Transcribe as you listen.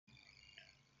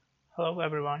Hello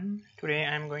everyone, today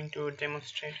I am going to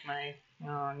demonstrate my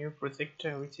new project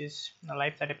which is a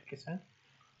live site application,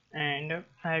 and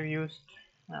I have used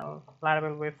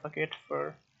Laravel websocket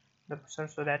for the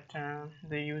process so that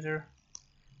the user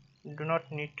do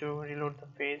not need to reload the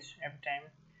page every time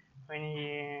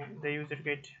when the user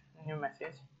get new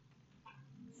message.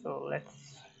 So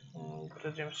let's go to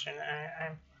the demonstration.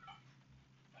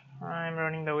 I'm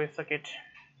running the websocket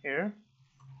here,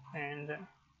 and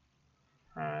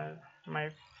my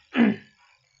my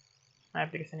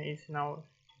application is now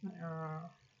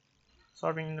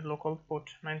serving in the local port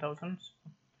 9000.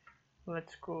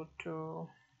 Let's go to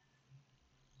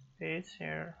page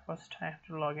here. First I have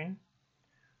to log in.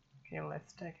 Okay,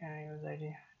 let's take a user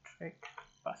ID, trick,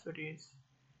 password is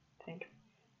think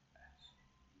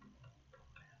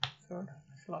so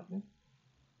let's log in.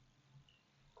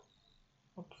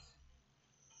 Oops.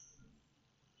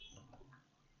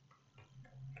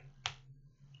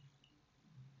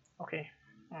 Okay,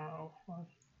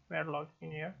 we are logged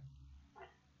in here.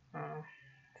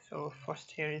 So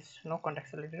first here is no contact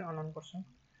selected, unknown person.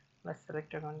 Let's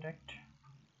select a contact.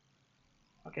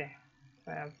 Okay,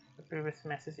 I have the previous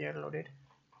message here loaded.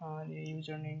 The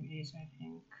username is, I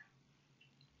think,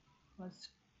 let's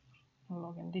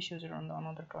log in this user on the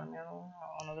another terminal,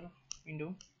 another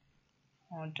window,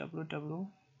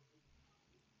 www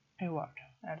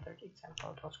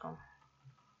award@example.com.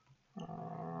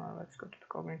 Let's go to the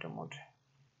cognito mode.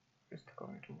 Here's the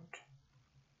cognito mode.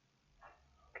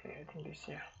 Okay, I think this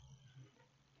here.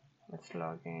 Let's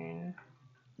log in.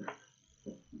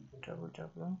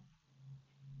 www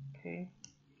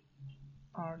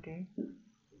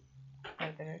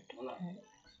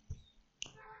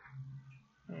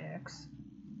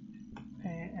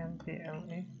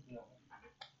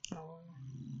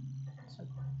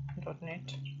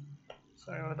 .net.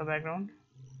 Sorry about the background.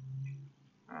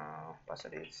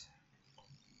 Password is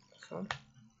so.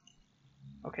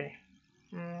 Okay,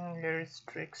 here is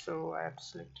trick, so I have to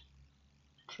select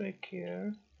trick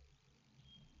here.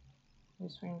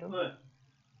 This window.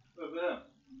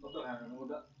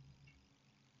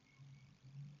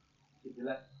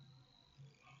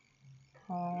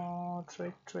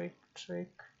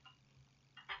 Trick.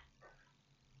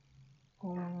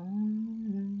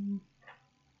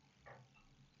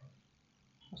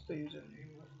 What's the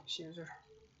username of this user?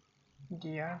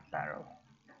 dr barrel.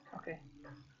 Okay,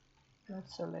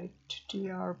 let's select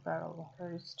dr barrel.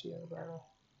 Where is dr barrel?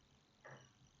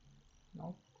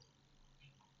 Nope.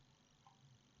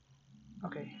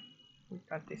 Okay, we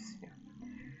got this here.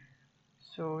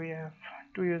 So we have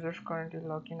two users currently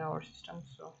logged in our system,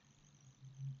 so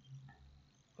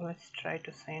let's try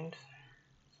to send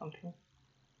something.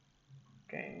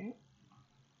 Okay,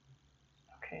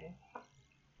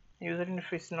 user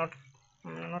interface is not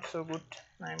so good.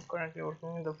 I'm currently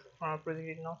working, the project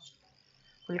is not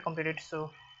fully completed,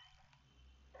 so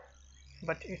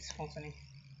but it's functioning.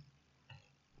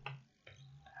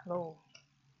 Hello.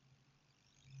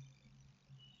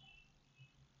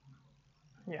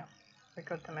 Yeah, I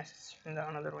got the message in the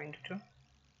another window too,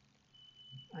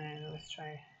 and let's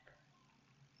try.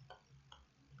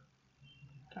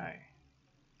 Hi.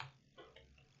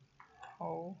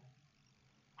 How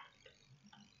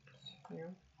you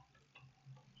doing?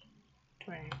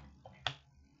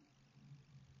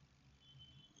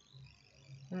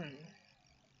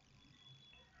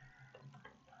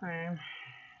 I'm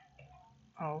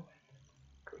oh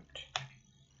good.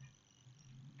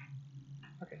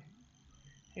 Okay,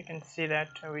 you can see that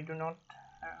we do not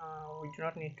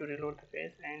need to reload the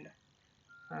page, and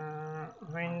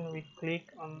when we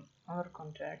click on our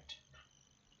contact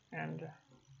and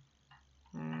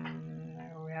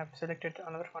we have selected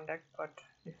another contact, but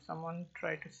if someone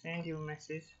try to send you a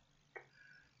message,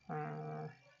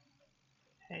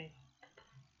 hey,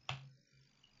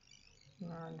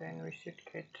 then we should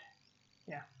get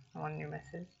one new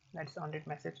message, that's the unread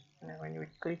message, and when we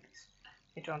click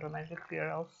it automatically clear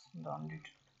out the unread,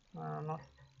 not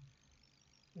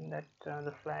that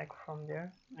the flag from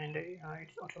there, and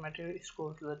it's automatically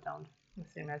scroll to the down, the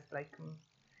same as like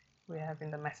we have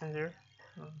in the messenger,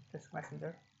 this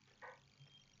messenger,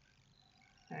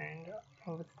 and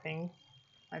all the things.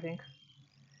 I think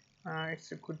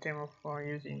it's a good demo for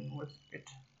using websocket.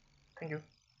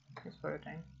 Thanks for your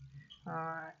time.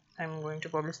 I'm going to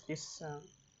publish this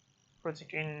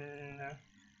project in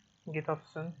GitHub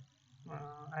soon.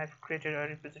 I've created a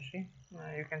repository.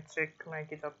 You can check my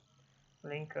GitHub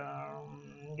link,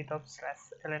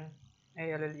 github/allen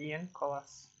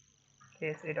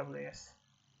KSAWS.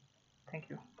 Thank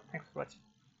you. Thanks for watching.